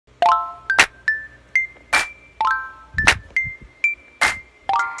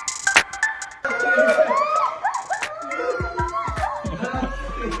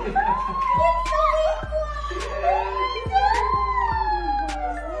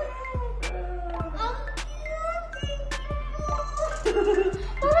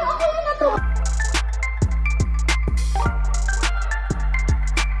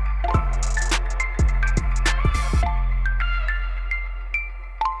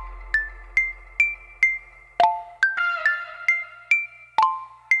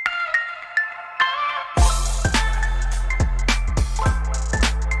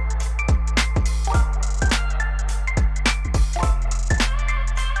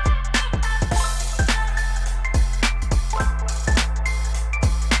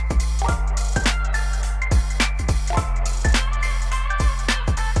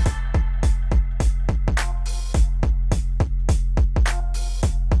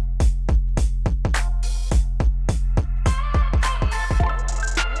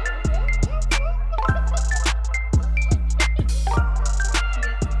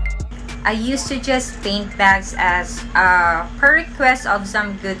I used to just paint bags as per request of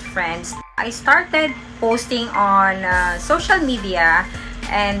some good friends. I started posting on social media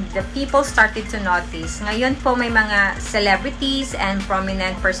and the people started to notice. Ngayon po may mga celebrities and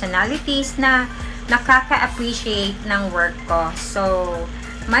prominent personalities na nakaka-appreciate ng work ko. So,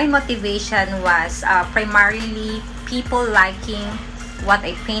 my motivation was primarily people liking what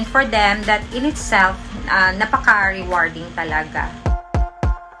I paint for them, that in itself, napaka-rewarding talaga.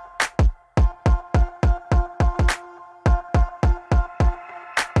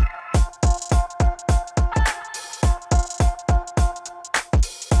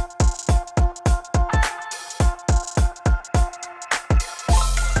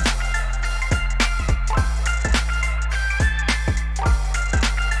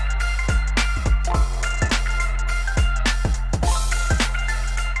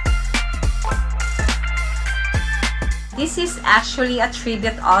 This is actually a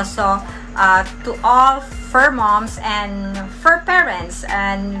tribute also to all fur moms and fur parents,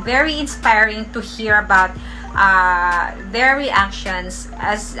 and very inspiring to hear about their reactions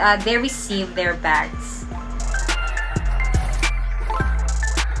as they receive their bags.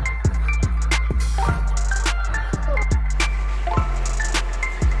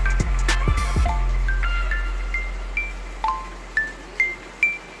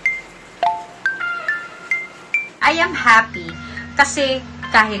 I am happy kasi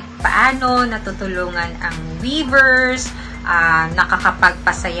kahit paano natutulungan ang weavers,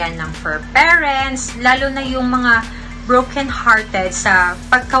 nakakapagpasaya ng fur parents, lalo na yung mga broken-hearted sa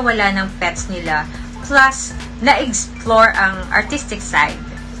pagkawala ng pets nila, plus na-explore ang artistic side.